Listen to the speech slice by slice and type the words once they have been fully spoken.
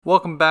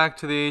Welcome back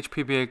to the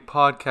HPBA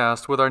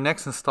podcast with our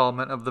next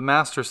installment of the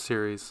Master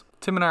Series.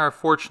 Tim and I are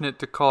fortunate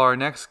to call our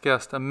next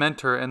guest a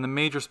mentor and the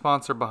major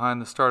sponsor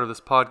behind the start of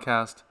this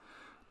podcast.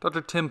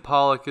 Dr. Tim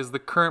Pawlik is the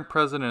current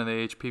president of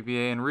the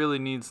HPBA and really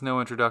needs no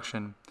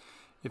introduction.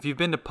 If you've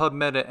been to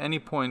PubMed at any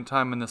point in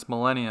time in this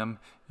millennium,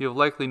 you have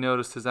likely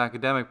noticed his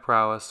academic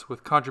prowess,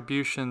 with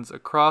contributions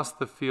across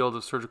the field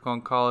of surgical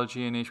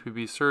oncology and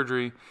HPB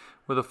surgery,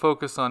 with a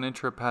focus on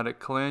intrahepatic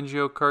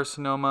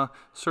cholangiocarcinoma,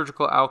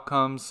 surgical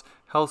outcomes,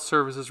 health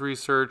services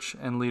research,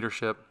 and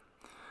leadership.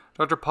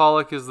 Dr.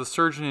 Pawlik is the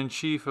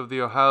Surgeon-in-Chief of the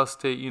Ohio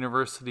State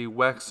University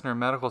Wexner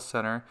Medical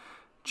Center,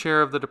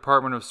 Chair of the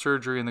Department of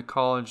Surgery in the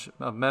College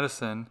of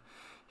Medicine.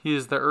 He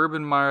is the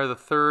Urban Meyer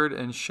III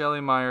and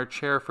Shelley Meyer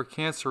Chair for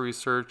Cancer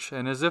Research,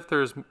 and as if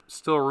there is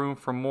still room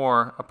for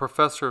more, a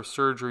Professor of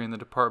Surgery in the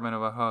Department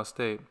of Ohio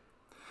State.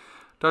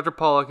 Dr.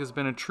 Pawlik has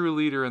been a true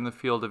leader in the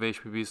field of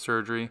HPB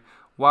surgery,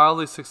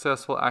 wildly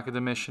successful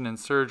academician and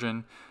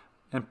surgeon,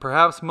 and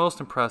perhaps most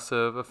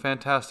impressive, a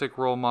fantastic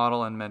role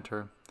model and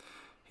mentor.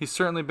 He's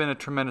certainly been a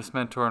tremendous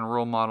mentor and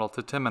role model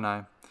to Tim and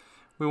I.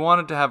 We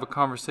wanted to have a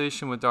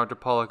conversation with Dr.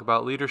 Pawlik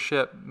about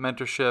leadership,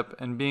 mentorship,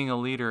 and being a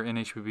leader in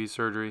HPB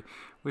surgery.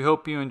 We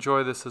hope you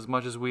enjoy this as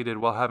much as we did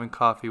while having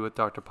coffee with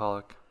Dr.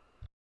 Pawlik.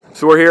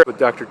 So we're here with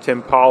Dr.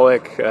 Tim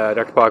Pawlik.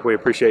 Dr. Pawlik, we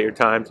appreciate your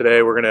time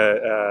today. We're going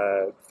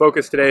to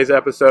focus today's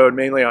episode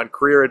mainly on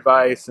career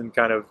advice and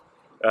kind of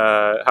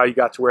how you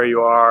got to where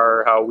you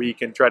are, how we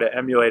can try to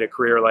emulate a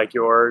career like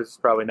yours.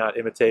 Probably not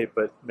imitate,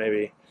 but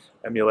maybe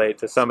emulate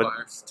to some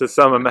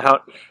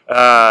amount.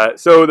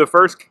 So the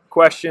first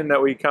question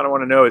that we kind of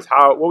want to know is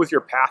what was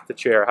your path to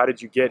chair? How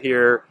did you get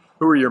here?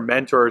 Who were your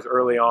mentors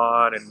early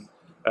on, and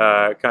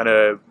kind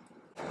of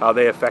how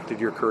they affected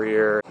your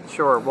career?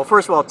 Sure. Well,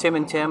 first of all, Tim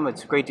and Tim,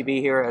 it's great to be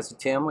here as a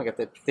Tim. We got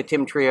the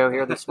Tim trio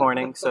here this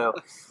morning. So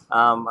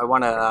I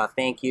want to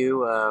thank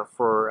you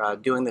for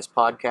doing this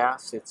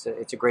podcast.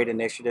 It's a great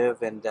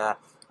initiative, and I'm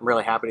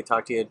really happy to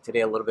talk to you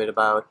today a little bit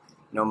about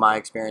my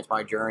experience,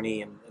 my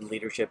journey, and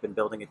leadership and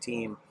building a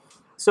team.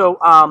 So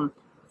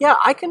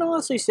I can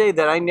honestly say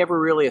that I never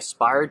really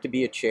aspired to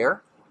be a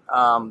chair.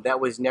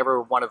 That was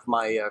never one of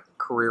my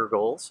career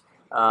goals.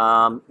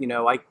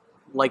 I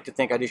like to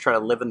think I just try to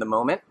live in the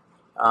moment.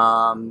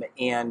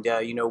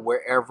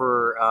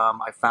 Wherever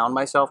I found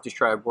myself, just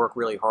try to work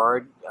really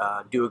hard,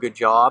 do a good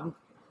job.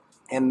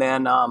 And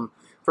then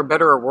for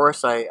better or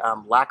worse, I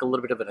lack a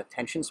little bit of an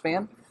attention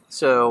span.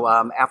 So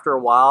after a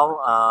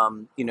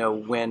while,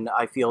 when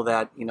I feel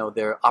that,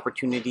 there are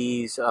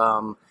opportunities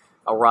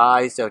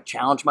arise to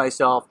challenge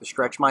myself, to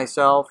stretch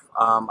myself,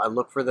 I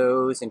look for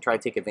those and try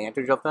to take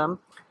advantage of them.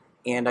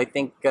 And I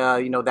think,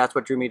 that's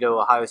what drew me to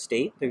Ohio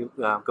State, to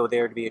go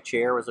there to be a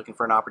chair. I was looking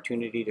for an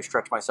opportunity to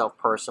stretch myself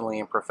personally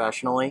and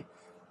professionally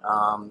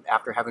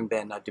after having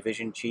been a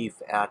division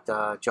chief at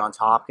Johns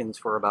Hopkins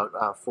for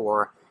about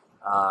 4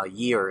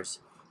 years.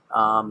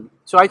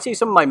 So I'd say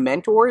some of my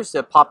mentors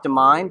that popped to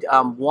mind.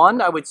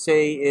 One I would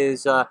say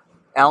is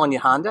Alan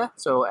Yahanda.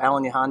 So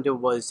Alan Yahanda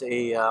was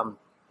a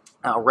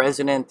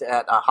resident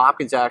at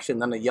Hopkins, actually,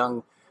 and then a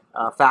young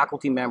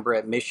faculty member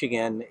at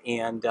Michigan.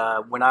 And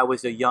when I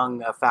was a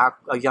young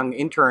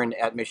intern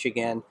at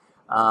Michigan,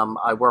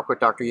 I worked with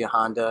Dr.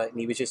 Yahanda, and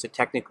he was just a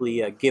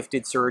technically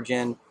gifted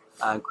surgeon,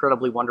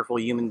 incredibly wonderful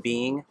human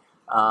being.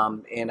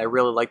 And I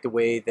really liked the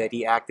way that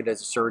he acted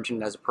as a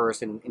surgeon, as a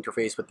person,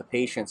 interfaced with the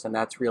patients, and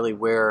that's really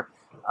where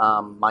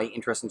my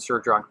interest in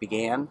surgery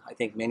began. I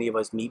think many of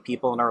us meet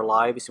people in our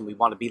lives, and we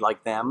want to be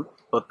like them,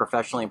 both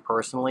professionally and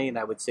personally, and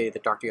I would say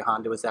that Dr.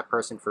 Yahanda was that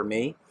person for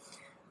me.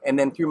 And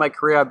then through my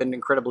career, I've been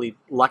incredibly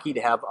lucky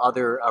to have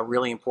other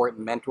really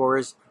important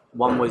mentors.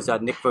 One was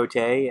Nick Vote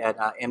at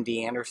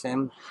MD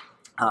Anderson.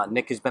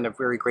 Nick has been a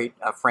very great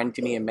friend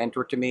to me and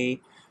mentor to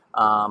me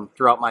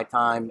throughout my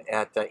time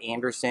at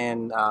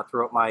Anderson,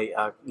 throughout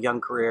my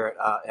young career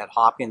at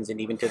Hopkins,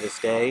 and even to this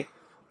day.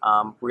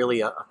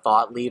 Really a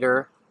thought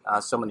leader,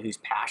 someone who's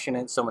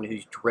passionate, someone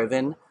who's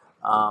driven,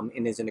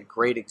 and is a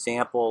great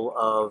example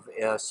of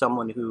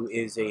someone who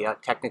is a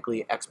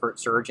technically expert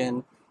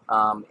surgeon,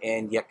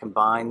 and yet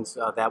combines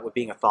that with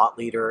being a thought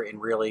leader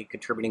and really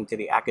contributing to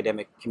the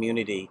academic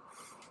community.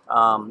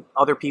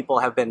 Other people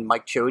have been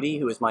Mike Chody,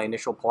 who was my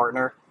initial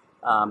partner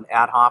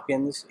at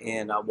Hopkins,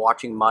 and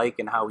watching Mike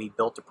and how he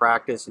built a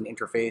practice and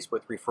interfaced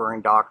with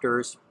referring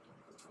doctors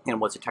and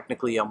was a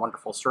technically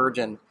wonderful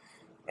surgeon.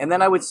 And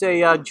then I would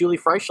say Julie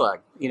Freischlag.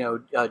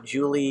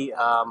 Julie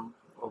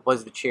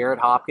was the chair at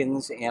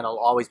Hopkins, and I'll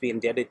always be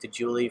indebted to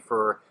Julie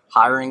for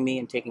hiring me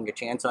and taking a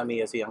chance on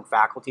me as a young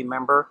faculty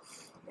member.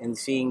 And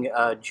seeing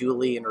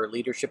Julie and her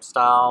leadership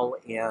style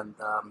and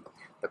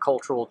the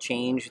cultural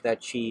change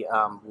that she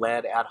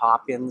led at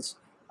Hopkins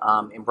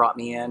and brought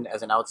me in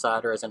as an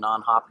outsider, as a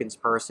non-Hopkins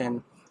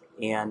person,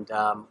 and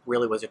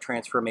really was a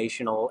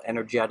transformational,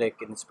 energetic,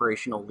 and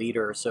inspirational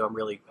leader. So I'm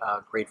really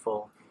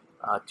grateful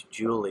to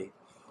Julie.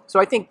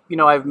 So I think,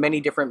 I have many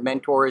different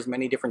mentors,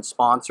 many different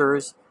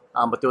sponsors,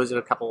 but those are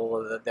a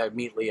couple that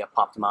immediately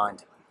popped to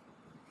mind.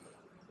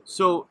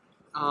 So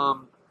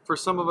for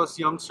some of us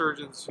young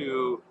surgeons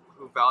who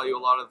who value a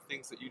lot of the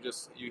things that you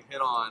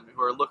hit on,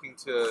 who are looking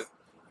to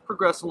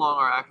progress along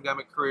our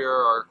academic career,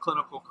 our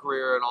clinical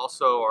career, and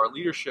also our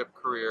leadership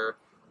career,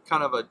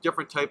 kind of a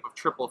different type of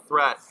triple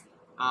threat,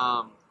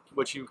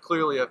 which you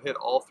clearly have hit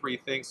all three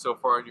things so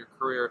far in your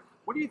career.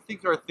 What do you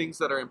think are things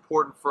that are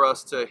important for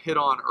us to hit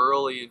on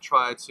early and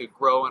try to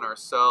grow in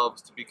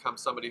ourselves to become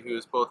somebody who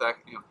is both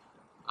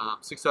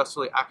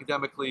successfully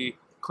academically,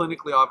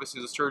 clinically, obviously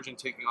as a surgeon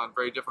taking on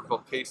very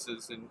difficult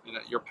cases, and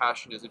your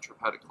passion is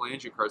intrahepatic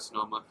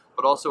cholangiocarcinoma,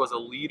 but also as a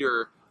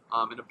leader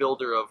and a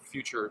builder of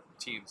future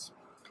teams?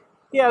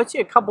 Yeah, I would say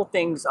a couple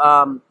things.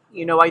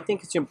 I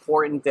think it's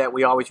important that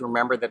we always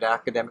remember that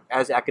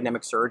as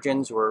academic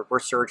surgeons, we're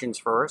surgeons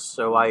first.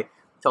 So I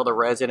tell the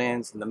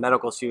residents and the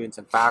medical students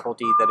and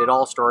faculty that it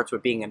all starts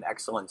with being an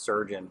excellent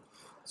surgeon.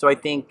 So I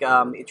think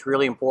it's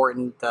really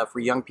important for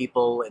young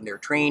people in their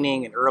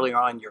training and early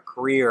on in your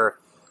career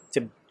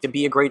to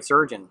be a great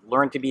surgeon.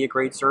 Learn to be a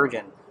great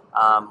surgeon.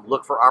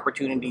 Look for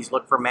opportunities,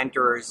 look for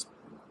mentors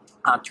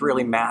to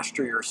really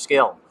master your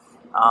skill,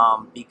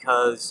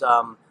 because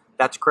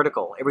that's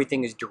critical.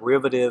 Everything is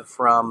derivative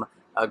from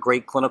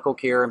great clinical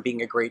care and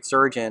being a great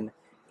surgeon.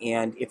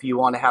 And if you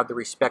want to have the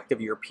respect of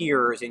your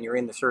peers and you're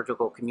in the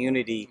surgical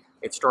community,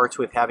 it starts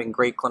with having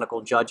great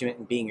clinical judgment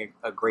and being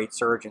a great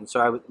surgeon. So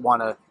I would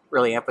want to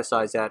really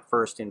emphasize that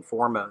first and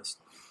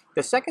foremost.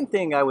 The second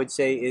thing I would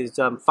say is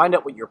find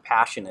out what your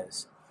passion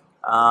is.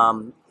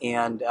 Now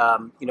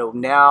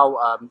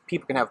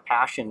people can have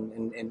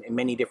passion in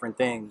many different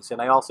things. And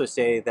I also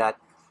say that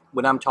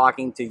when I'm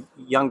talking to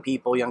young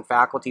people, young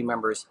faculty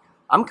members,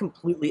 I'm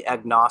completely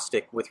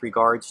agnostic with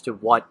regards to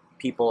what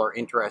people are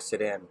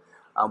interested in.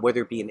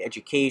 Whether it be in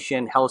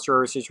education, health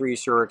services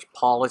research,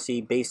 policy,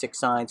 basic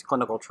science,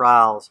 clinical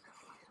trials.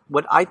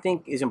 What I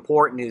think is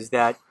important is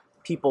that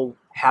people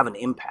have an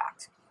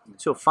impact.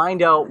 So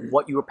find out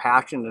what you're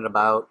passionate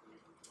about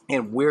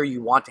and where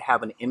you want to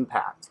have an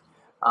impact.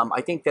 I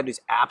think that is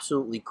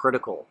absolutely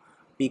critical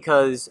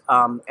because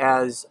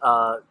as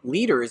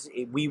leaders,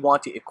 we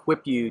want to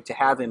equip you to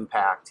have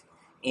impact,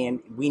 and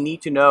we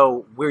need to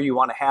know where you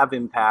want to have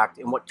impact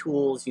and what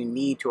tools you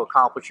need to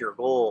accomplish your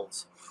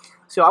goals.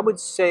 So I would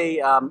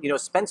say,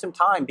 spend some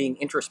time being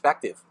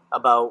introspective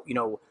about,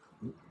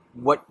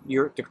 what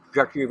the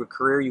trajectory of a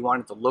career you want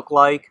it to look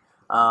like,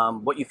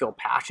 what you feel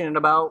passionate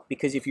about.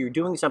 Because if you're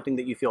doing something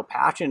that you feel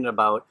passionate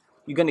about,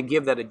 you're going to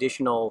give that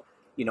additional,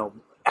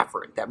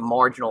 effort, that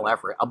marginal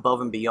effort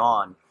above and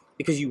beyond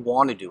because you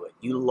want to do it.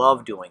 You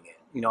love doing it.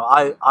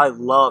 I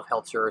love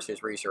health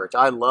services research.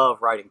 I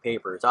love writing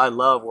papers. I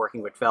love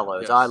working with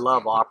fellows. Yes. I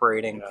love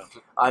operating. Yeah.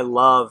 I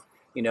love,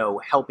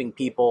 helping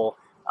people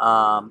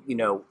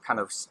kind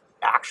of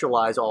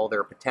actualize all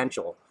their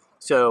potential.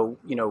 So,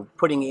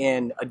 putting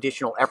in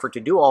additional effort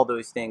to do all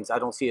those things, I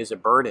don't see as a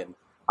burden.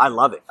 I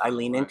love it. I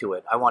lean into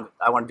it. I want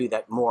to do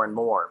that more and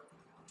more.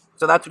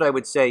 So that's what I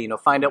would say.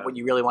 Find out what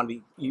you really want to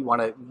be.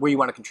 Where you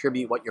want to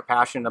contribute, what you're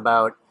passionate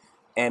about,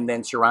 and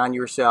then surround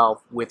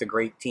yourself with a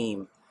great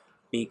team,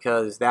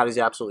 because that is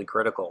absolutely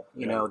critical.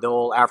 The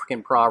old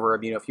African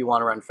proverb. If you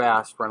want to run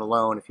fast, run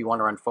alone. If you want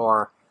to run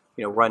far,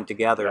 run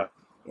together. Yeah.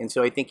 And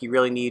so I think you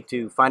really need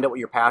to find out what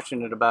you're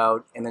passionate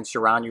about and then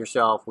surround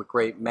yourself with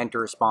great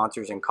mentors,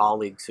 sponsors, and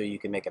colleagues so you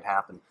can make it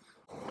happen.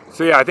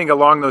 So yeah, I think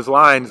along those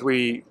lines,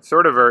 we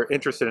sort of are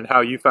interested in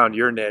how you found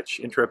your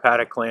niche.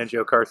 Intrahepatic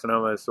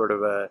cholangiocarcinoma is sort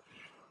of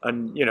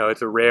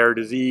it's a rare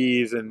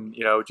disease, and,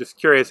 just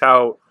curious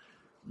how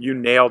you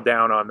nailed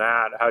down on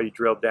that, how you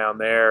drilled down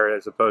there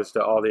as opposed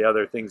to all the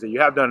other things that you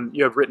have done.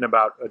 You have written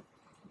about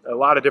a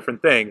lot of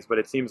different things, but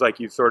it seems like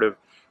you've sort of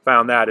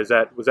found that. Was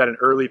that an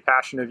early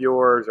passion of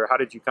yours, or how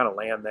did you kind of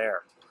land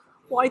there?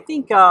 Well, I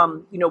think,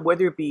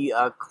 whether it be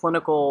a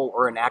clinical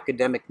or an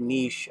academic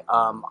niche,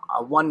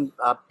 one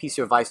piece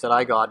of advice that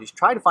I got is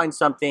try to find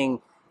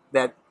something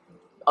that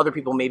other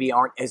people maybe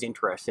aren't as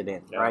interested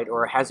in, right,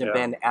 or hasn't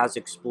been as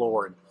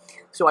explored.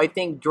 So I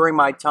think during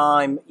my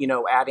time,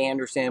 at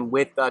Anderson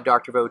with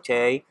Dr. Vote,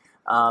 in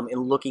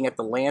looking at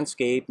the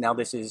landscape, now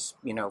this is,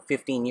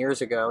 15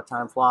 years ago,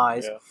 time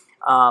flies. Yeah.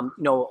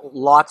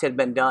 Lots had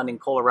been done in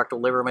colorectal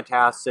liver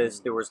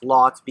metastasis. There was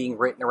lots being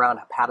written around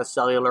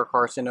hepatocellular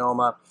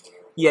carcinoma.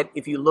 Yet,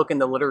 if you look in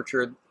the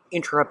literature,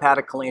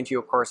 intrahepatic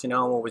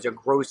cholangiocarcinoma was a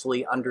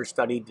grossly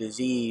understudied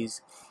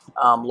disease,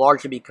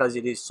 largely because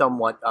it is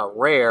somewhat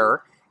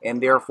rare,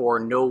 and therefore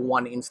no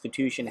one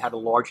institution had a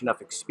large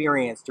enough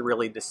experience to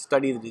really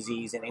study the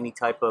disease in any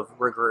type of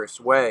rigorous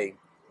way.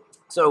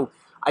 So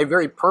I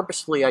very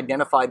purposefully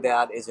identified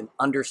that as an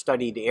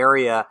understudied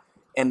area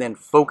and then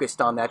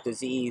focused on that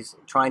disease,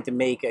 trying to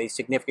make a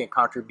significant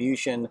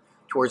contribution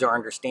towards our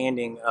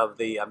understanding of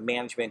the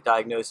management,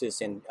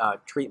 diagnosis, and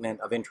treatment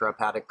of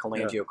intrahepatic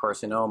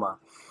cholangiocarcinoma.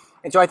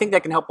 And so I think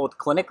that can help both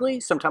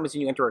clinically. Sometimes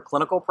when you enter a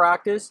clinical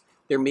practice,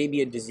 there may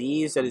be a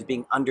disease that is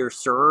being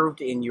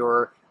underserved in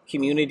your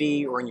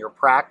community or in your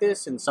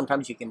practice, and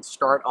sometimes you can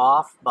start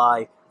off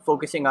by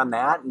focusing on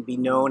that and be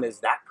known as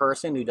that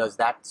person who does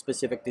that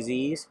specific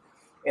disease.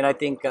 And I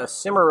think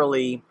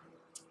similarly,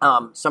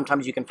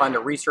 sometimes you can find a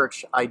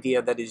research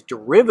idea that is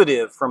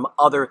derivative from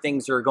other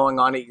things that are going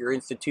on at your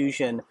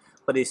institution,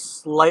 but is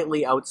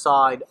slightly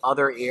outside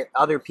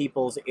other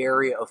people's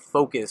area of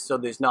focus, so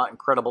there's not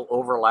incredible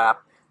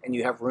overlap, and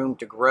you have room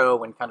to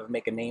grow and kind of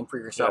make a name for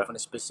yourself in a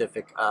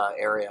specific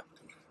area.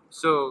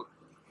 So,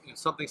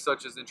 something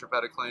such as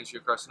intrahepatic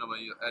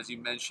cholangiocarcinoma, as you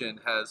mentioned,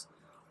 has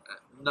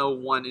no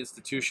one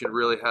institution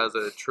really has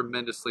a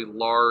tremendously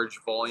large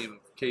volume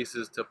of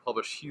cases to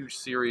publish huge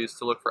series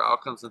to look for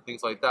outcomes and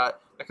things like that.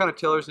 That kind of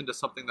tailors into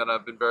something that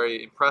I've been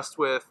very impressed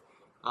with.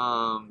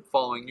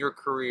 Following your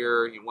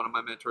career, one of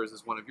my mentors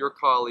is one of your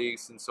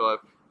colleagues, and so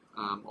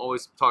I've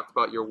always talked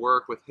about your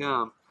work with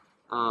him.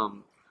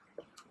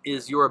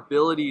 Is your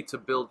ability to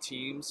build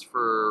teams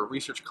for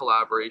research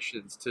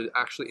collaborations to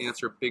actually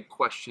answer big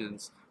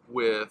questions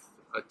with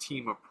a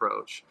team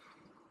approach.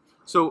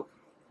 So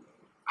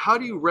how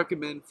do you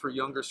recommend for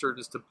younger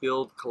surgeons to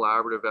build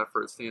collaborative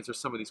efforts to answer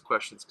some of these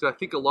questions? Because I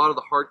think a lot of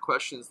the hard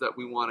questions that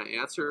we want to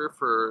answer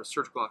for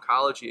surgical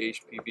oncology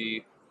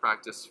HPB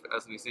practice,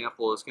 as an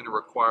example, is going to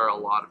require a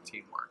lot of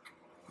teamwork.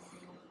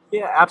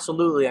 Yeah,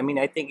 absolutely. I mean,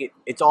 I think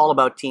it's all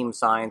about team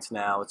science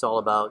now. It's all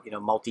about,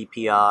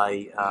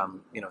 multi-PI,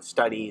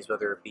 studies,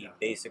 whether it be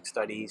basic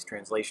studies,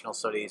 translational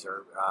studies,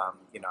 or,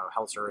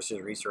 health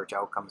services research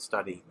outcome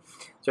study.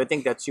 So I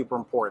think that's super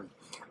important.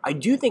 I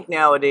do think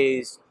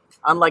nowadays,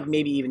 unlike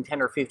maybe even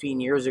 10 or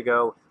 15 years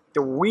ago,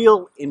 the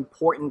real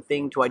important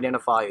thing to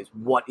identify is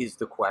what is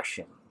the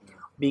question.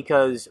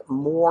 Because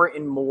more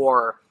and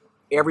more,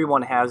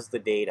 everyone has the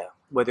data,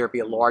 whether it be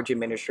a large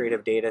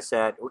administrative data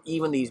set or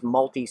even these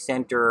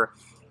multi-center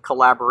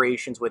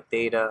collaborations with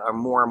data are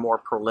more and more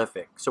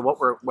prolific. So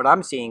what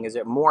I'm seeing is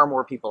that more and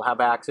more people have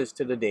access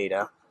to the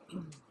data,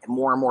 and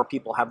more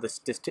people have the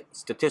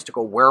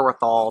statistical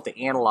wherewithal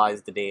to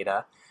analyze the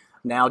data.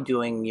 Now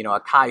doing, a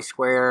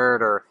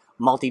chi-squared or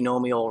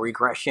multinomial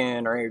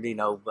regression or,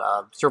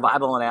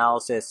 survival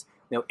analysis,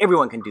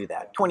 everyone can do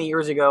that. 20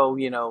 years ago,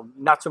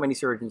 not so many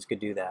surgeons could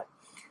do that.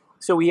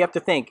 So we have to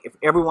think, if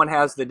everyone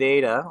has the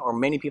data, or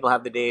many people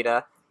have the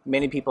data,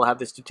 many people have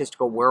the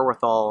statistical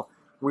wherewithal,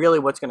 really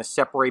what's going to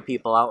separate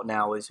people out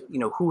now is,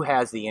 who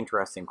has the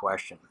interesting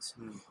questions.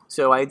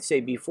 So I'd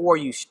say before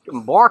you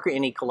embark on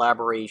any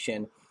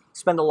collaboration,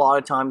 spend a lot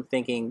of time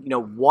thinking,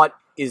 what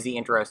is the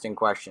interesting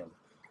question?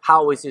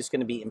 How is this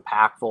going to be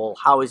impactful?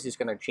 How is this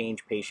going to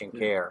change patient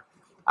care?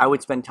 I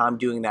would spend time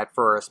doing that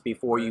first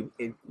before you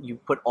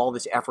put all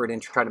this effort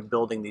into trying to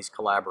building these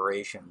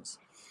collaborations.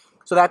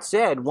 So that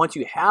said, once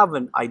you have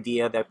an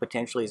idea that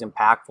potentially is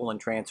impactful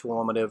and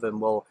transformative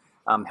and will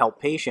help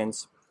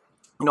patients,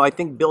 I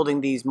think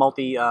building these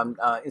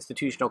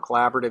multi-institutional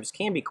collaboratives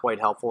can be quite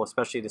helpful,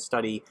 especially to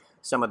study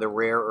some of the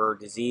rarer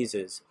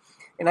diseases.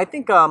 And I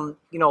think, a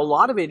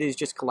lot of it is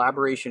just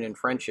collaboration and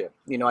friendship.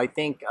 I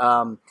think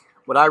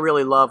what I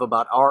really love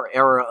about our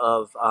era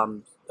of,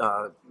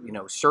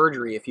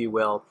 surgery, if you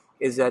will,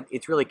 is that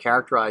it's really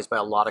characterized by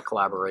a lot of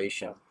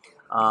collaboration.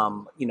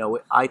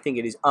 I think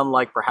it is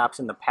unlike perhaps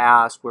in the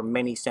past where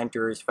many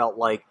centers felt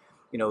like,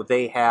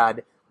 they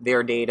had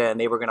their data and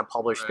they were going to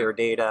publish their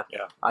data.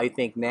 Yeah. I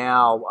think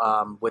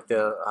now with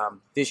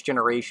this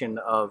generation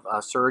of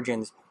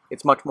surgeons,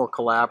 it's much more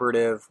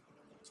collaborative.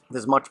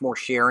 There's much more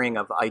sharing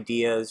of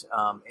ideas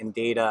and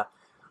data.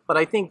 But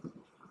I think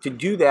to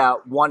do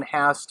that, one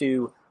has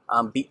to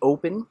be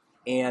open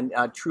and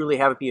truly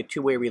have it be a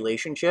two-way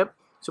relationship.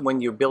 So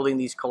when you're building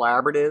these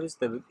collaboratives,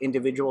 the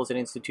individuals and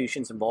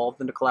institutions involved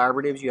in the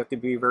collaboratives, you have to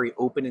be very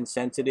open and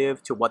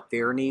sensitive to what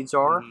their needs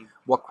are,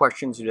 what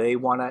questions do they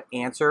want to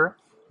answer,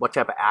 what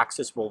type of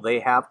access will they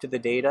have to the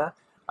data,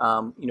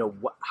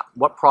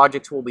 what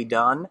projects will be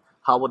done,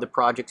 how will the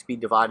projects be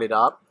divided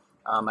up.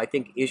 I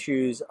think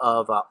issues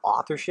of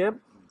authorship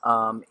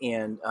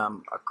and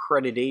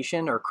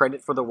accreditation or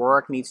credit for the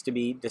work needs to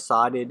be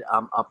decided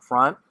up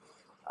front.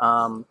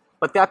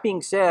 But that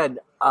being said,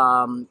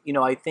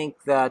 I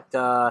think that,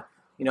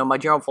 my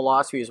general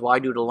philosophy is why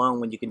do it alone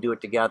when you can do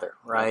it together,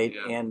 right?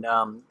 Yeah. And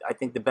I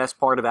think the best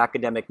part of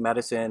academic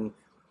medicine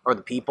are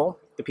the people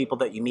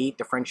that you meet,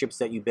 the friendships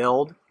that you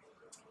build.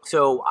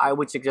 So I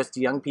would suggest to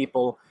young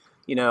people,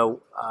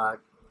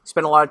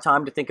 spend a lot of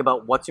time to think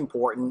about what's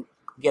important,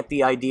 get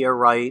the idea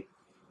right,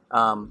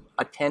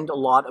 attend a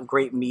lot of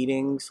great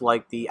meetings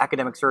like the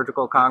Academic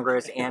Surgical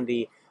Congress and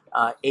the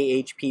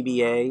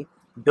AHPBA.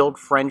 Build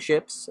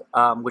friendships,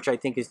 which I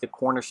think is the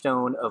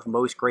cornerstone of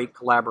most great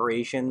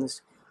collaborations.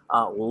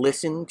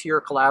 Listen to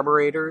your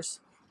collaborators,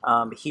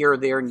 hear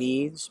their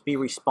needs, be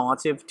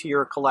responsive to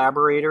your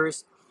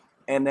collaborators,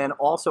 and then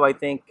also I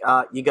think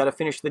you got to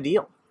finish the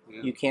deal.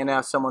 Yeah. You can't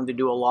ask someone to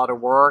do a lot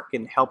of work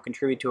and help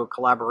contribute to a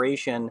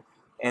collaboration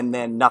and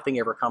then nothing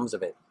ever comes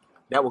of it.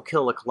 That will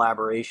kill a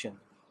collaboration.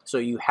 So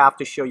you have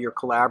to show your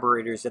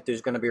collaborators that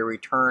there's going to be a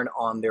return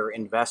on their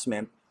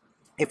investment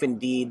if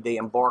indeed they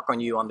embark on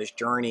you on this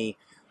journey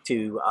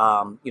to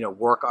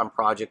work on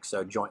projects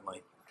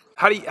jointly.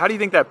 How do you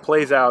think that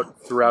plays out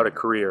throughout a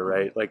career,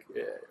 right? Like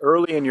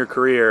early in your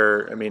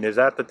career, I mean, is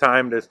that the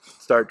time to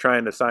start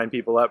trying to sign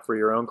people up for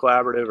your own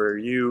collaborative, or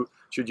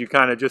should you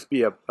kind of just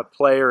be a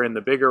player in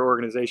the bigger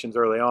organizations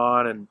early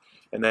on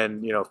and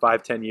then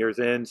 5-10 years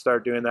in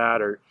start doing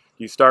that, or do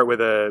you start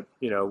with a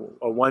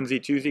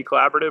onesie twosie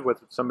collaborative with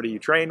somebody you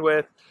trained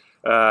with,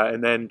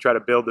 and then try to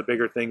build the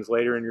bigger things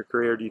later in your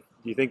career? Do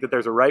you think that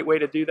there's a right way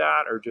to do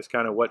that, or just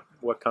kind of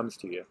what comes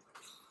to you?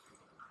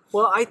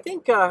 Well, I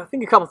think a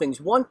couple things.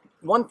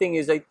 One thing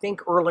is, I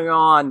think early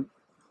on,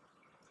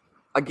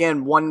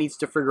 again, one needs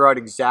to figure out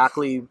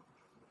exactly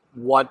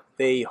what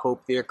they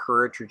hope their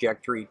career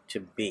trajectory to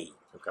be.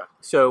 Okay.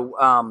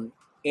 So,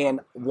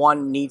 and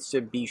one needs to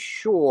be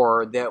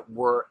sure that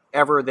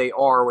wherever they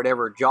are,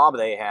 whatever job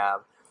they have,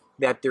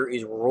 that there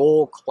is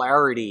role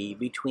clarity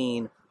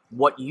between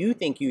what you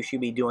think you should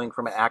be doing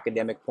from an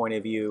academic point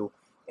of view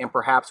and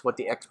perhaps what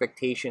the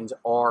expectations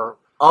are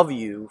of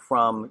you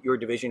from your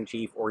division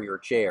chief or your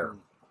chair.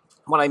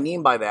 What I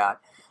mean by that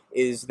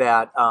is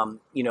that,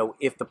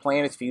 if the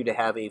plan is for you to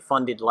have a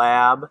funded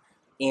lab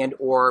and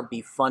or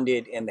be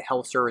funded in the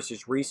health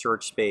services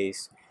research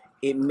space,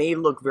 it may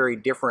look very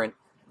different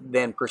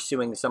than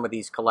pursuing some of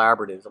these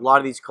collaboratives. A lot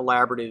of these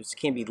collaboratives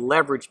can be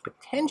leveraged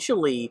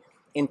potentially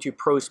into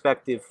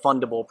prospective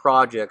fundable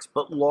projects,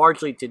 but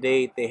largely to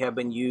date they have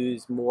been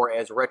used more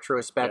as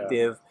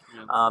retrospective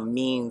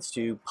means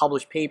to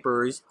publish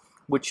papers,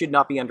 which should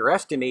not be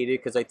underestimated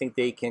because I think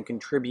they can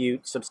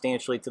contribute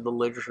substantially to the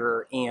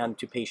literature and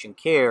to patient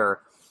care.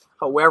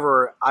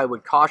 However, I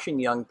would caution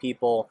young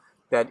people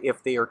that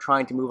if they are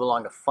trying to move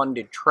along a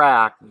funded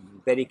track,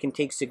 that it can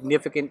take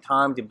significant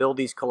time to build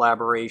these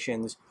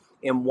collaborations,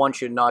 and one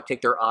should not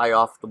take their eye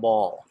off the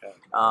ball.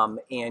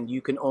 And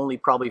you can only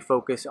probably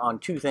focus on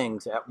two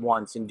things at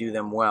once and do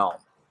them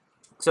well.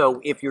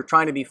 So if you're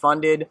trying to be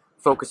funded,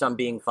 focus on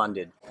being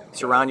funded.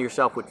 Surround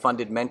yourself with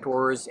funded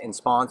mentors and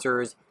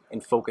sponsors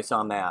and focus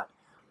on that,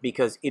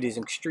 because it is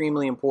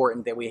extremely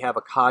important that we have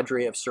a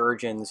cadre of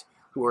surgeons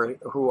who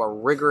are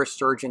rigorous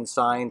surgeon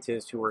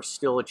scientists who are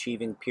still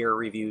achieving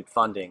peer-reviewed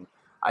funding.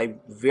 I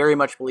very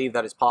much believe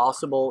that is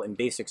possible in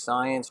basic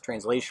science,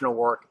 translational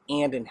work,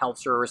 and in health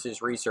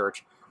services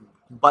research,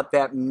 but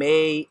that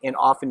may and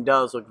often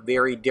does look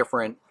very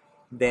different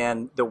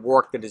than the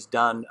work that is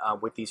done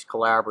with these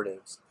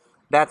collaboratives.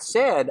 That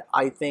said,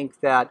 I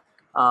think that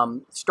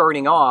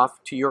starting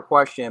off, to your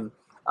question,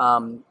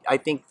 I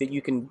think that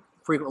you can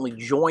frequently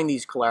join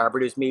these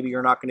collaboratives. Maybe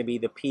you're not going to be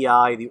the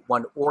PI, the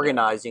one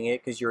organizing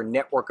it, because your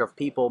network of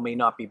people may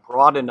not be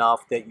broad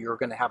enough that you're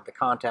going to have the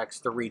contacts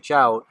to reach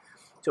out.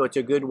 So it's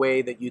a good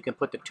way that you can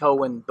put the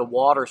toe in the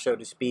water, so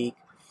to speak,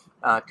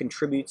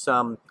 contribute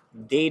some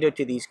data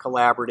to these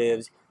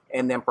collaboratives,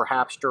 and then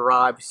perhaps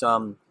derive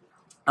some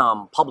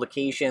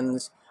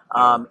publications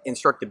and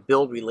start to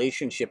build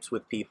relationships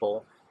with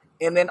people.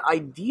 And then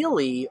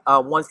ideally,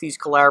 once these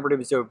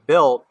collaboratives are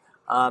built,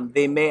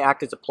 they may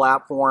act as a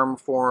platform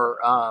for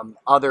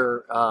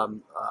other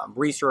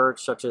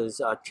research, such as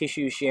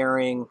tissue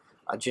sharing,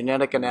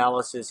 genetic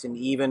analysis, and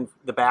even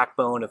the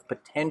backbone of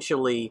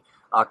potentially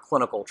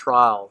clinical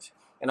trials.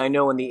 And I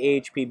know in the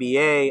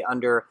AHPBA,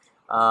 under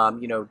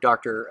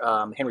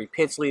Dr. Henry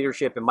Pitt's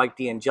leadership and Mike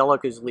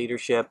D'Angelica's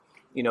leadership,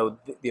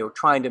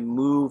 trying to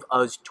move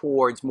us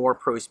towards more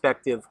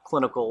prospective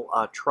clinical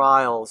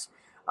trials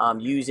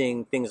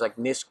using things like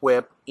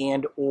NISQIP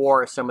and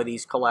or some of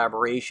these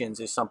collaborations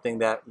is something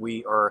that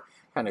we are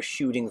kind of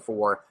shooting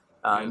for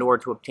in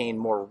order to obtain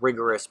more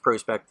rigorous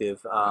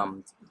prospective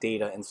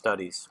data and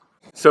studies.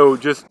 So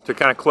just to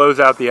kind of close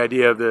out the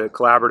idea of the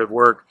collaborative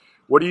work,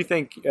 what do you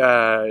think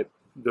the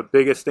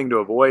biggest thing to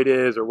avoid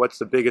is, or what's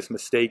the biggest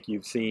mistake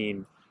you've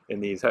seen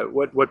in these?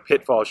 What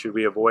pitfalls should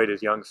we avoid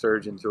as young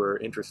surgeons who are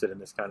interested in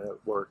this kind of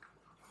work?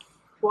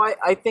 Well,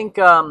 I think,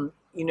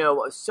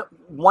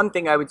 one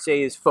thing I would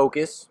say is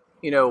focus.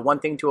 One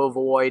thing to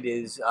avoid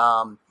is,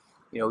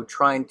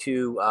 trying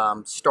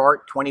to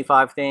start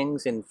 25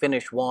 things and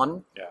finish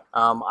one.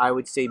 I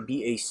would say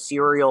be a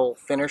serial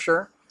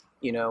finisher.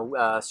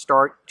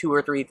 Start 2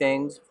 or 3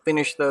 things,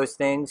 finish those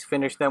things,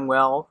 finish them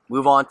well,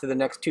 move on to the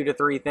next 2 to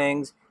 3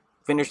 things,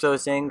 finish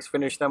those things,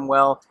 finish them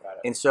well,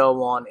 and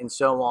so on and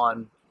so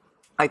on.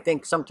 I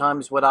think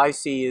sometimes what I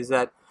see is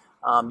that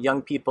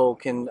young people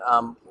can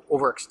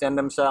overextend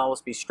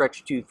themselves, be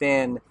stretched too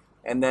thin,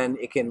 and then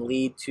it can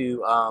lead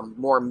to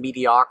more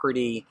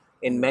mediocrity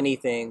in many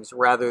things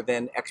rather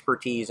than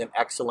expertise and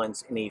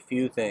excellence in a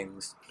few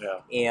things.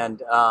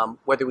 And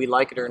whether we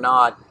like it or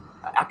not,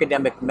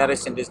 academic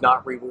medicine does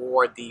not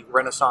reward the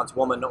Renaissance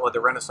woman or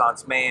the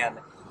Renaissance man.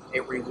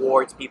 It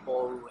rewards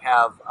people who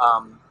have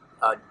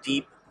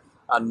deep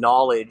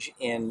knowledge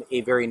in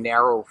a very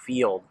narrow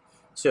field.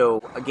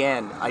 So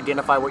again,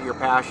 identify what your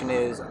passion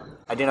is,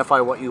 identify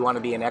what you want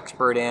to be an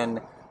expert in,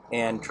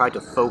 and try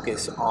to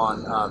focus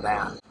on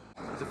that.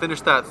 To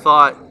finish that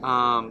thought,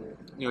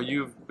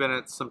 you've been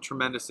at some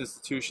tremendous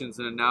institutions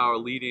and now are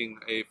leading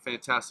a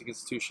fantastic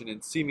institution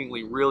and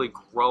seemingly really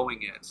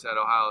growing it at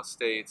Ohio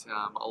State.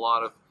 A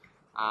lot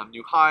of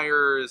new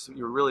hires,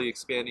 you're really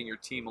expanding your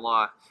team a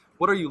lot.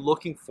 What are you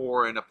looking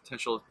for in a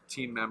potential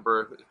team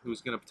member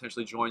who's going to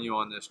potentially join you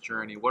on this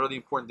journey? What are the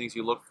important things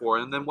you look for?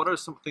 And then what are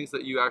some things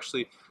that you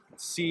actually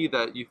see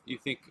that you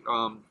think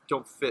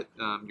don't fit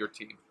your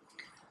team?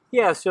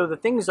 Yeah, so the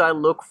things I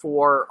look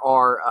for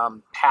are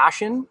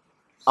passion,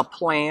 a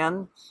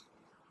plan,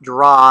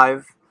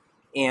 drive,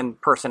 and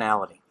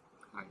personality.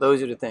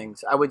 Those are the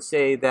things. I would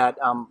say that,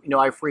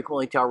 I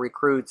frequently tell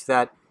recruits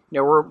that,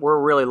 we're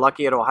really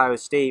lucky at Ohio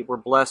State. We're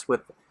blessed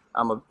with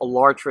a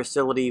large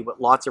facility with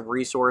lots of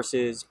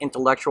resources,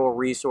 intellectual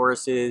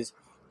resources,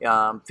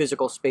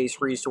 physical space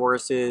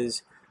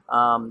resources.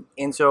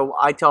 And so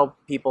I tell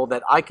people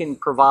that I can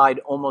provide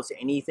almost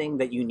anything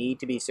that you need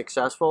to be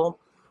successful.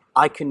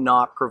 I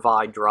cannot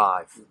provide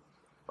drive,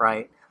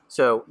 right?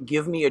 So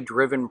give me a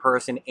driven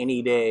person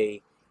any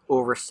day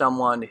over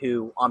someone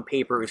who on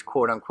paper is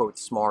quote unquote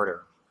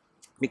smarter.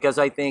 Because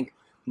I think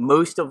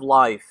most of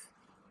life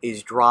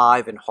is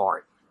drive and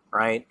heart,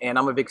 right? And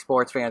I'm a big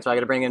sports fan, so I got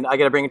to bring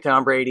in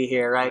Tom Brady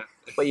here, right?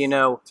 But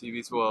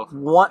TB12,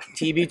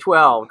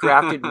 TB12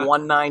 drafted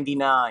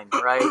 199,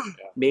 right? Yeah.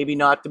 Maybe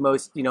not the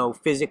most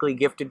physically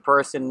gifted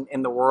person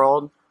in the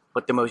world,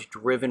 but the most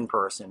driven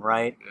person,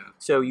 right? Yeah.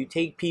 So you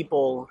take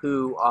people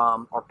who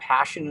are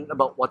passionate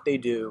about what they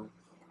do,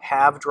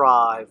 have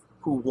drive,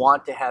 who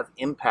want to have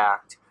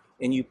impact,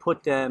 and you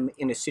put them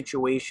in a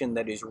situation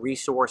that is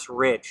resource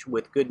rich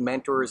with good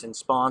mentors and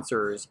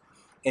sponsors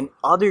and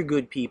other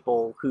good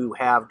people who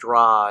have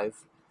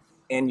drive,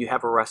 and you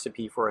have a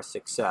recipe for a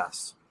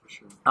success.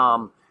 Sure.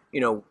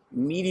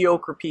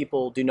 Mediocre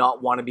people do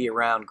not want to be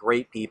around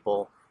great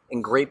people,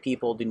 and great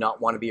people do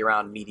not want to be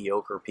around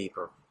mediocre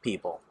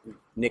people.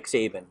 Nick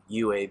Saban,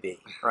 UAB,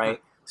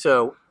 right?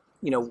 So,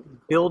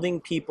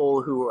 building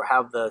people who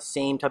have the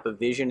same type of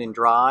vision and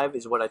drive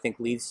is what I think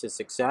leads to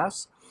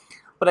success.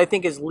 But I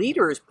think as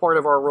leaders, part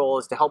of our role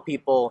is to help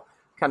people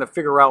kind of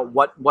figure out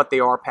what they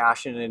are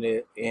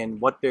passionate in,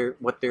 what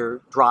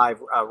their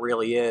drive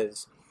really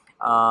is.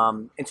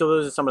 And so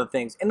those are some of the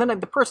things. And then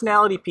the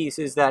personality piece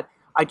is that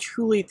I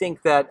truly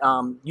think that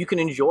you can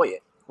enjoy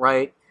it,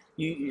 right?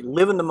 You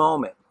live in the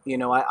moment.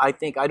 I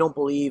think I don't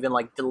believe in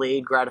like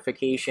delayed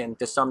gratification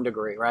to some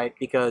degree, right?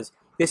 Because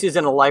this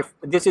isn't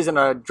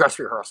a dress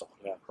rehearsal,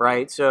 Yeah.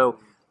 right? So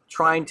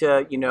trying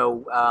to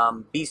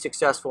be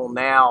successful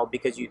now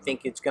because you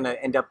think it's going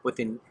to end up with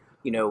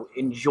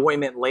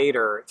enjoyment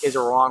later is a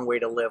wrong way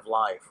to live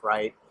life,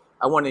 right?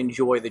 I want to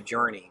enjoy the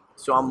journey.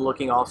 So I'm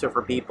looking also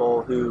for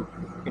people who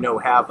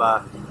have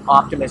a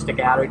optimistic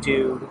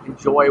attitude,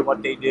 enjoy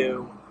what they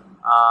do,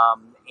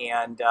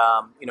 and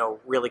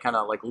really kind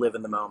of like live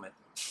in the moment.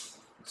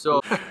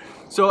 So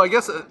I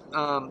guess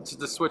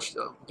to switch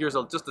gears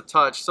just a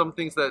touch, some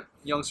things that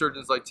young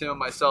surgeons like Tim and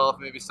myself,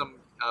 maybe some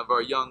of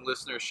our young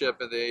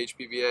listenership at the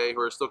HPBA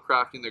who are still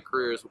crafting their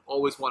careers,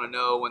 always want to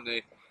know when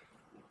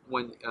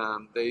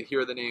they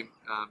hear the name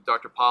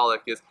Dr.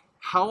 Pawlik is,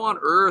 how on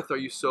earth are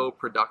you so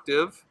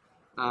productive?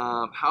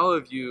 How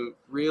have you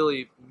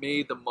really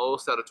made the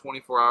most out of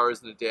 24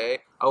 hours in a day?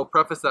 I will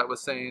preface that with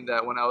saying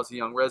that when I was a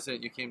young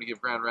resident, you came to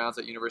give grand rounds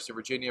at University of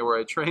Virginia where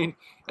I trained,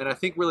 and I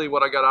think really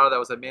what I got out of that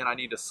was that, man, I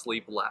need to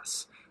sleep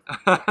less.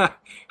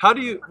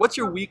 What's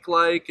your week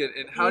like,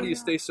 and how do you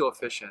stay so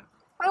efficient?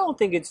 I don't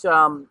think it's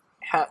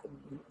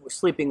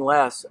sleeping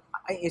less.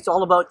 It's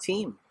all about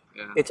team.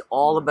 Yeah. It's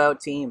all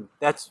about team.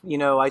 That's,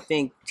 I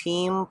think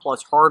team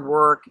plus hard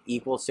work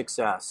equals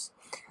success.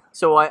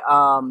 So I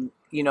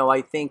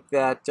think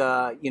that,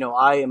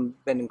 I am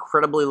been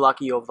incredibly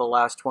lucky over the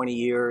last 20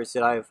 years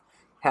that I've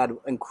had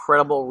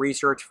incredible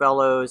research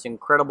fellows,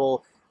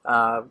 incredible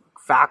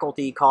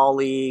faculty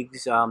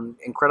colleagues,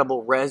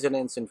 incredible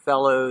residents and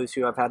fellows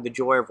who I've had the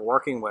joy of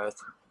working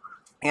with.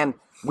 And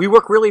we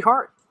work really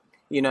hard,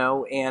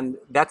 and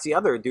that's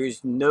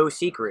there's no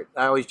secret.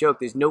 I always joke,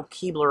 there's no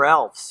Keebler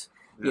elves,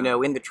 in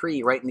the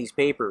tree writing these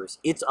papers.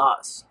 It's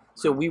us.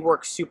 So we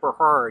work super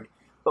hard,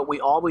 but we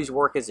always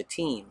work as a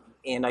team.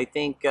 And I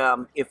think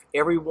if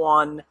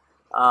everyone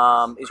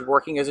is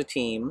working as a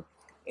team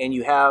and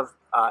you have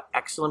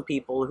excellent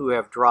people who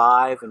have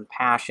drive and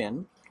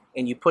passion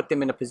and you put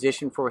them in a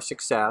position for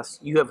success,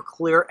 you have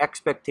clear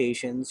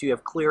expectations, you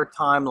have clear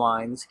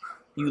timelines,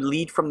 you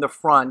lead from the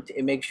front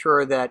and make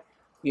sure that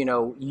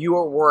you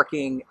are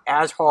working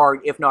as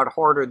hard, if not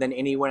harder, than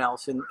anyone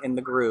else in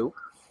the group,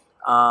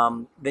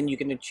 then you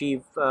can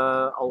achieve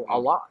a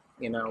lot,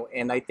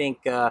 And I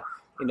think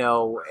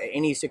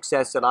any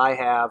success that I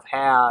have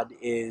had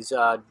is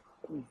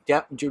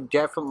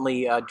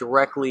definitely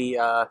directly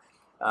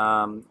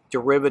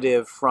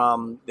derivative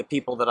from the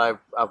people that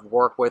I've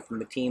worked with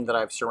and the team that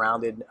I've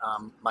surrounded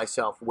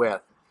myself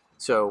with.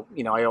 So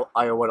I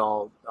owe it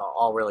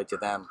all really to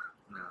them.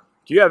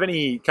 Do you have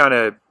any kind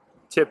of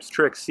tips,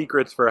 tricks,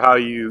 secrets for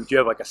do you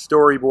have like a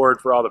storyboard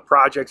for all the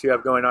projects you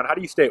have going on? How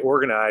do you stay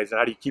organized, and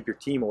how do you keep your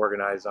team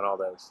organized on all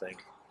those things?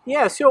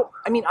 Yeah, so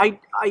I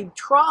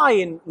try,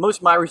 and most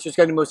of my research,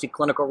 I do mostly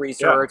clinical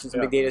research and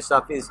some big data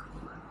stuff, is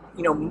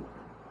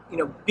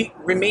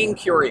remain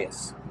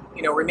curious.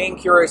 Remain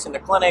curious in the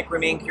clinic,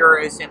 remain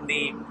curious in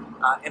the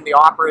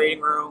operating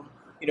room.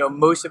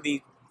 Most of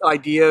the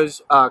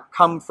ideas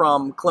come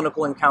from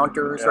clinical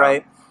encounters,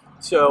 right?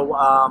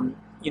 So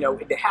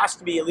it has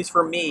to be, at least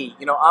for me.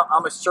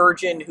 I'm a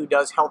surgeon who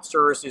does health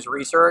services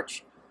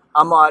research.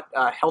 I'm not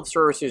a health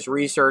services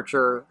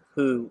researcher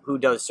who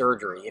does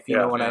surgery, if you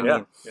know what I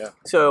mean. Yeah.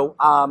 So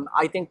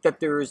I think that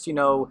there's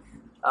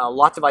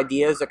lots of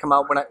ideas that come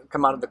out when I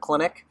come out of the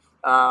clinic,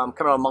 come out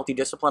of a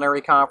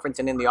multidisciplinary conference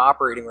and in the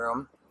operating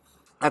room.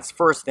 That's the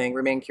first thing,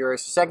 remain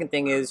curious. The second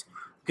thing is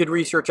good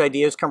research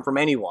ideas come from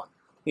anyone.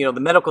 The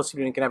medical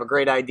student can have a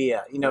great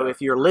idea.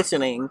 If you're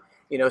listening,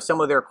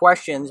 some of their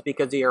questions,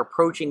 because they are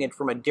approaching it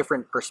from a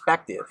different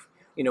perspective.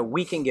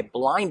 We can get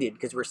blinded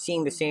because we're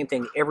seeing the same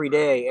thing every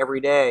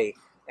day.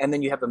 And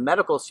then you have a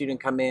medical student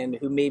come in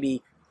who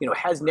maybe,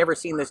 has never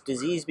seen this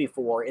disease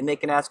before, and they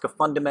can ask a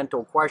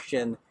fundamental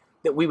question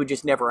that we would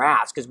just never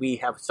ask because we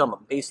have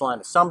some baseline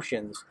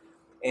assumptions.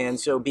 And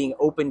so being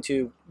open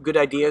to good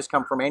ideas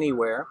come from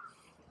anywhere.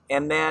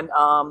 And then,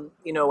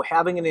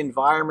 having an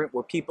environment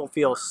where people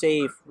feel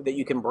safe, that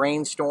you can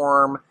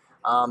brainstorm,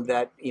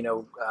 that,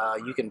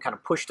 you can kind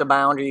of push the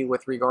boundary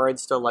with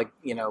regards to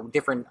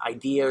different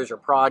ideas or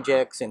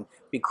projects and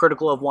be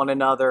critical of one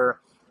another,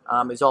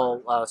 is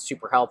all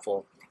super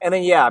helpful. And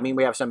then,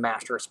 we have some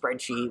master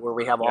spreadsheet where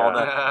we have all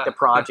the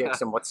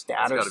projects and what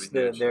status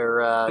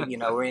they're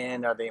in.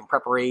 Are they in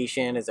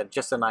preparation? Is it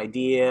just an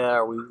idea?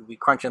 Are we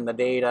crunching the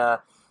data?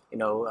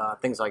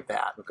 Things like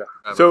that. Okay.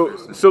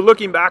 So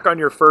looking back on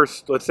your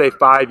first, let's say,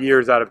 5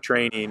 years out of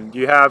training, do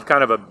you have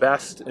kind of a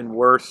best and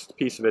worst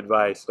piece of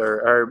advice,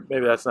 or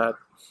maybe that's not?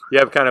 You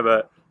have kind of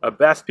a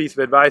best piece of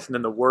advice, and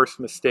then the worst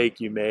mistake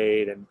you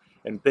made,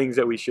 and things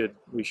that we should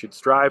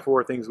strive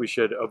for, things we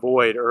should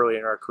avoid early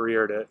in our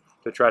career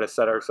to try to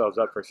set ourselves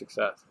up for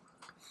success.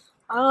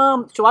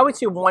 So I would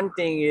say one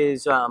thing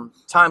is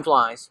time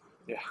flies.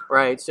 Yeah.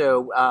 Right.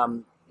 So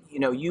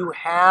you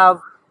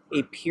have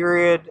a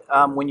period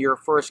when you're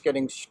first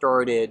getting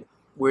started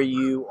where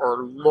you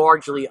are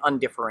largely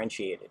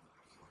undifferentiated.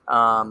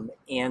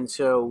 And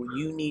so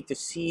you need to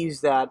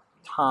seize that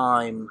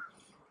time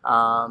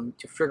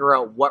to figure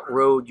out what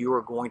road you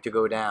are going to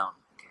go down.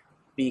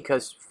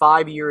 Because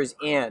 5 years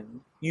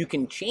in, you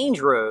can change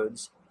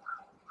roads,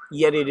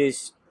 yet it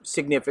is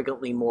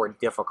significantly more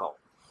difficult.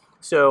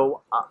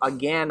 So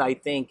again, I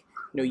think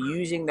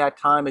using that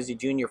time as a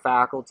junior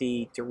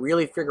faculty to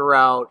really figure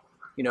out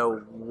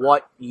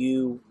what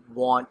you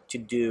want to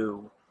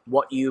do,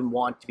 what you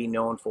want to be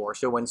known for.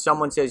 So when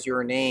someone says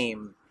your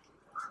name,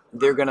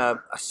 they're going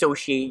to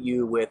associate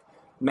you with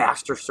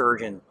master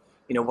surgeon,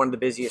 one of the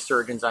busiest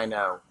surgeons I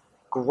know.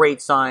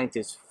 Great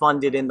scientist,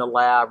 funded in the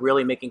lab,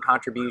 really making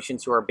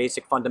contributions to our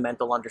basic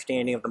fundamental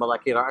understanding of the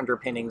molecular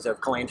underpinnings of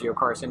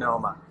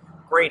cholangiocarcinoma.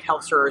 Great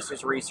health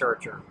services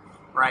researcher,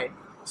 right?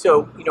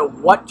 So,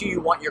 what do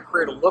you want your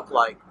career to look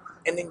like?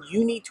 And then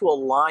you need to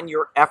align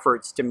your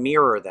efforts to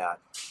mirror that.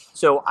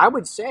 So I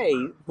would say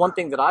one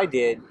thing that I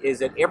did is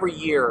that every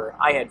year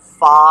I had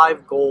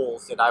 5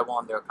 goals that I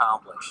wanted to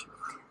accomplish.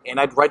 And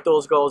I'd write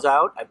those goals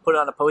out, I'd put it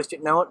on a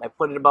Post-it note, and I'd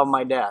put it above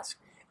my desk.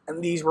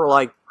 And these were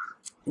like,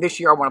 this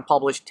year I want to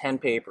publish 10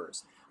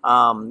 papers.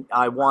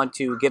 I want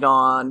to get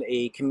on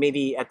a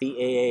committee at the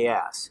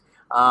AAS.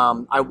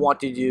 I want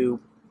to do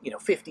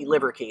 50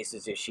 liver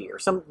cases this year,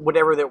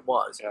 whatever that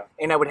was. Yeah.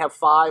 And I would have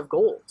 5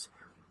 goals.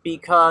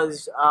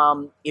 Because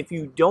if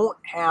you don't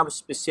have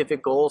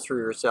specific goals for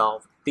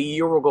yourself, the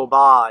year will go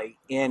by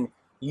and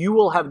you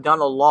will have done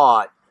a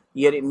lot,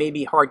 yet it may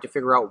be hard to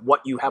figure out what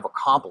you have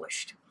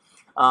accomplished.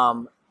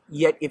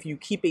 Yet if you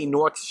keep a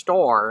North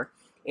Star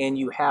and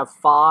you have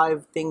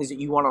 5 things that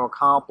you want to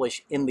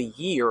accomplish in the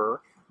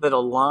year that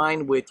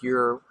align with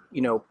your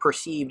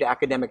perceived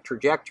academic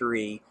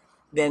trajectory,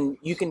 then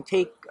you can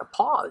take a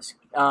pause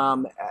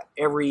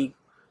every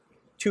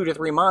 2 to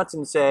 3 months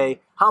and say,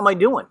 how am I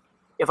doing?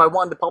 If I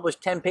wanted to publish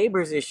 10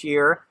 papers this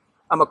year,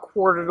 I'm a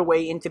quarter of the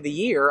way into the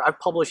year, I've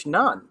published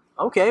none.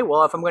 Okay,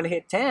 well, if I'm going to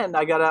hit 10,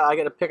 I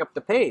gotta pick up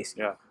the pace.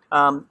 Yeah.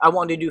 I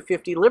wanted to do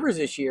 50 livers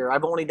this year.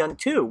 I've only done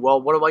 2. Well,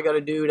 what do I got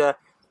to do to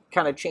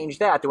kind of change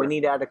that? Do I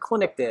need to add a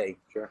clinic day?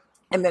 Sure.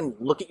 And then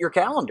look at your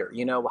calendar.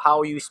 How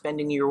are you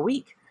spending your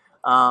week?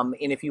 And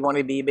if you want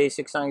to be a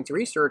basic science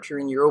researcher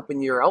and you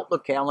open your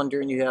Outlook calendar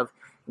and you have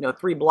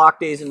 3 block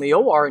days in the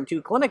OR and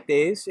 2 clinic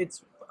days,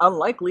 it's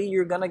unlikely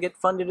you're going to get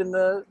funded in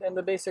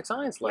the basic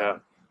science lab. Yeah.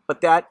 But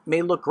that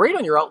may look great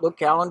on your Outlook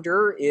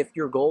calendar if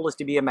your goal is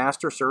to be a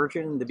master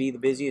surgeon, to be the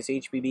busiest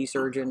HPB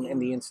surgeon in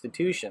the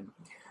institution.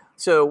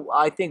 So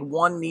I think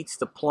one needs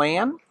to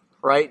plan,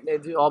 right?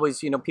 It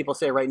always, people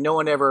say, right, no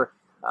one ever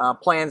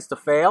plans to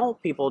fail.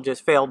 People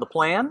just fail to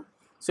plan.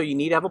 So you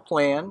need to have a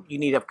plan. You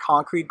need to have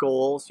concrete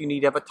goals. You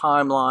need to have a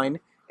timeline.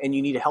 And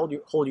you need to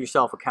hold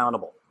yourself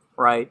accountable,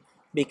 right?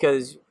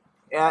 Because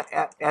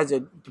as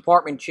a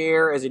department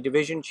chair, as a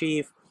division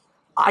chief,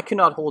 I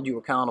cannot hold you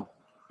accountable.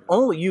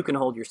 Only you can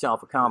hold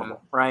yourself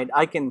accountable, right?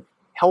 I can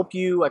help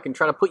you. I can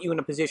try to put you in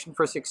a position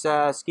for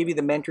success, give you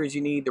the mentors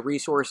you need, the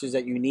resources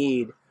that you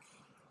need.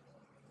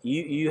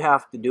 You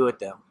have to do it,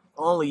 though.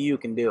 Only you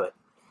can do it.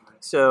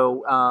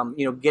 So,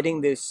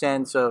 getting this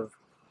sense of,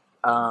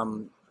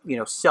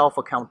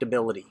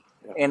 self-accountability.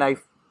 Yeah. And I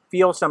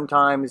feel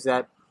sometimes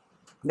that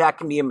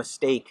can be a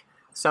mistake.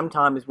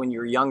 Sometimes when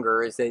you're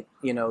younger is that,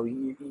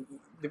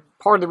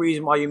 part of the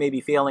reason why you may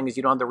be failing is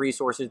you don't have the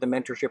resources, the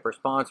mentorship or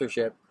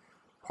sponsorship.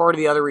 Part of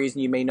the other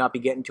reason you may not be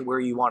getting to where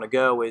you want to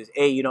go is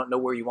A, you don't know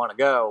where you want to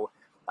go,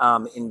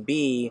 and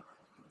B,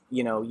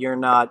 you're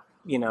not,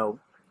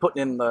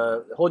 putting in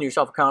holding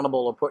yourself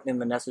accountable or putting in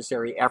the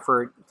necessary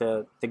effort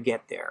to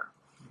get there.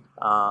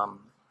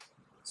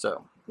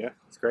 So. Yeah,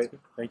 it's great.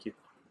 Thank you.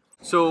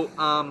 So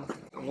I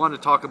wanted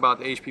to talk about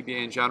the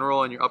HPBA in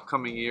general and your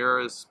upcoming year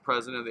as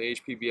president of the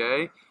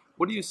HPBA.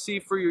 What do you see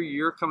for your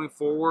year coming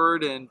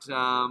forward, and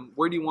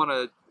where do you want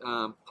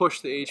to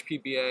push the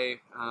HPBA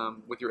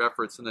with your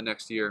efforts in the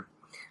next year?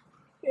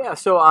 Yeah,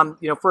 so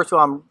first of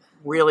all, I'm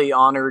really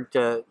honored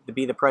to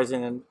be the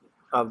president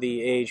of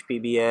the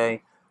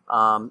AHPBA.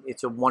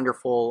 It's a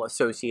wonderful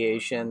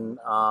association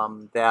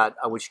that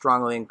I would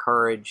strongly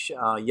encourage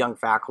young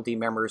faculty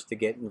members to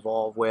get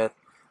involved with.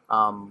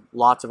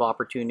 Lots of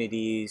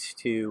opportunities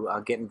to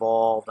get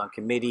involved on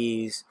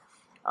committees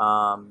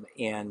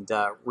and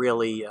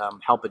really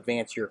help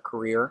advance your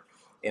career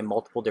in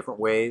multiple different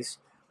ways.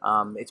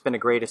 It's been a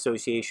great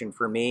association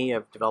for me.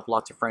 I've developed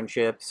lots of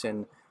friendships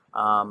and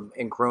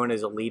grown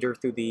as a leader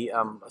through the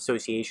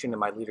association and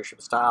my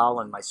leadership style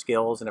and my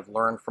skills, and have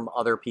learned from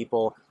other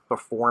people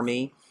before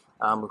me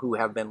who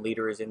have been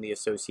leaders in the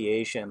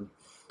association.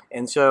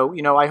 And so,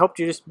 I hope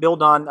to just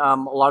build on a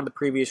lot of the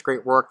previous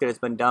great work that has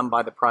been done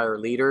by the prior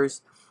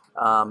leaders.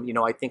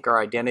 I think our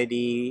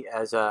identity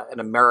as an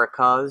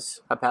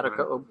America's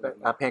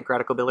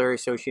Pancreatic Biliary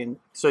Association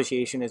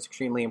is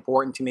extremely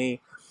important to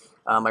me.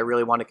 I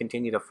really want to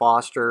continue to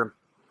foster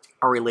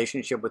our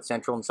relationship with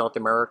Central and South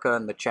America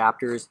and the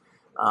chapters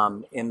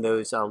in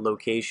those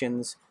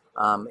locations,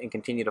 and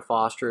continue to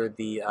foster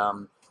the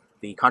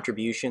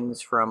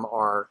contributions from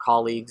our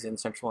colleagues in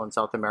Central and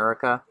South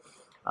America.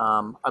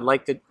 I'd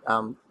like to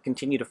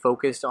continue to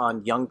focus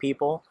on young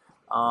people.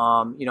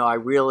 I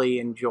really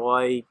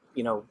enjoy,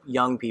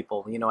 young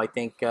people. I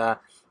think,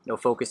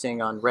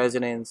 focusing on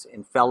residents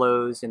and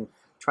fellows and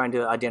trying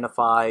to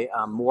identify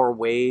more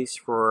ways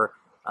for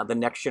the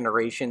next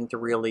generation to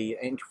really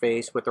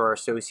interface with our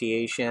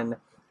association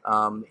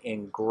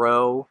and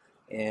grow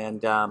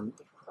and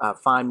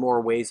find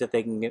more ways that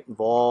they can get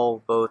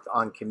involved both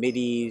on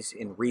committees,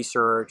 in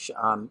research,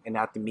 and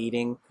at the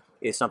meeting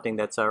is something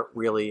that's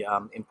really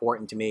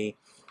important to me.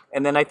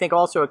 And then I think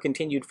also a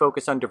continued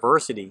focus on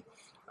diversity.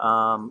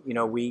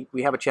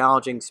 We have a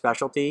challenging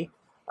specialty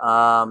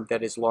that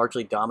is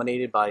largely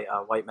dominated by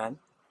white men.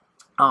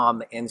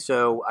 And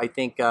so I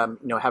think,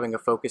 having a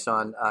focus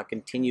on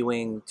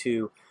continuing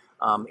to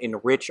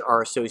enrich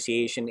our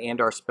association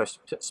and our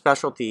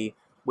specialty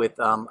with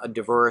a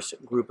diverse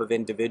group of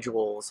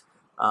individuals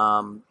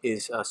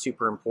is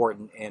super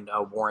important and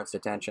warrants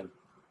attention.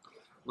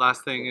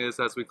 Last thing is,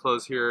 as we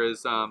close here,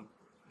 is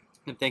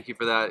and thank you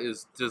for that,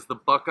 is does the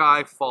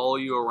Buckeye follow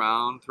you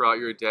around throughout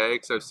your day?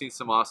 Because I've seen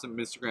some awesome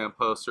Instagram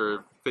posts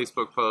or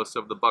Facebook posts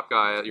of the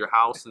Buckeye at your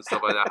house and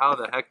stuff like that. How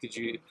the heck did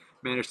you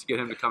manage to get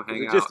him to come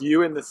hang out? Just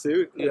you in the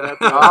suit? Yeah.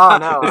 Oh,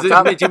 no. Do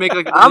you make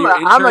like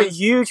I'm a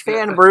huge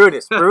fan of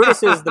Brutus.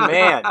 Brutus is the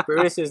man.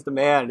 Brutus is the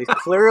man. He's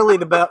clearly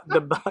the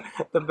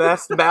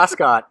best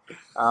mascot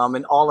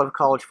in all of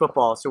college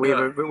football. So we have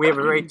a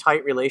very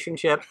tight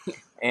relationship.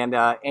 And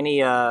any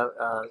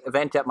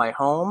event at my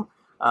home,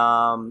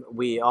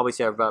 we always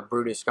have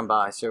Brutus come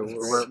by, so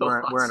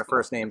we're on a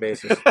first name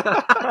basis.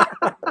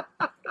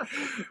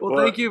 Well,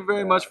 thank you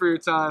very much for your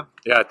time.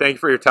 Yeah, thank you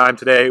for your time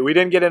today. We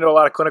didn't get into a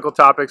lot of clinical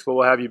topics, but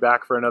we'll have you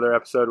back for another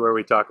episode where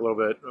we talk a little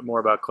bit more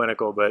about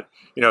clinical. But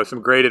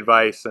some great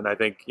advice, and I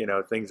think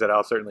things that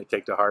I'll certainly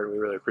take to heart. We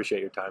really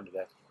appreciate your time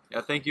today.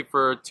 Yeah, thank you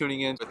for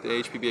tuning in with the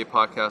HPBA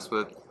podcast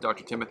with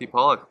Dr. Timothy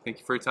Pawlik. Thank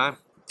you for your time.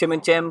 Tim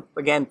and Tim,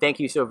 again, thank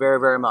you so very,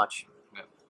 very much.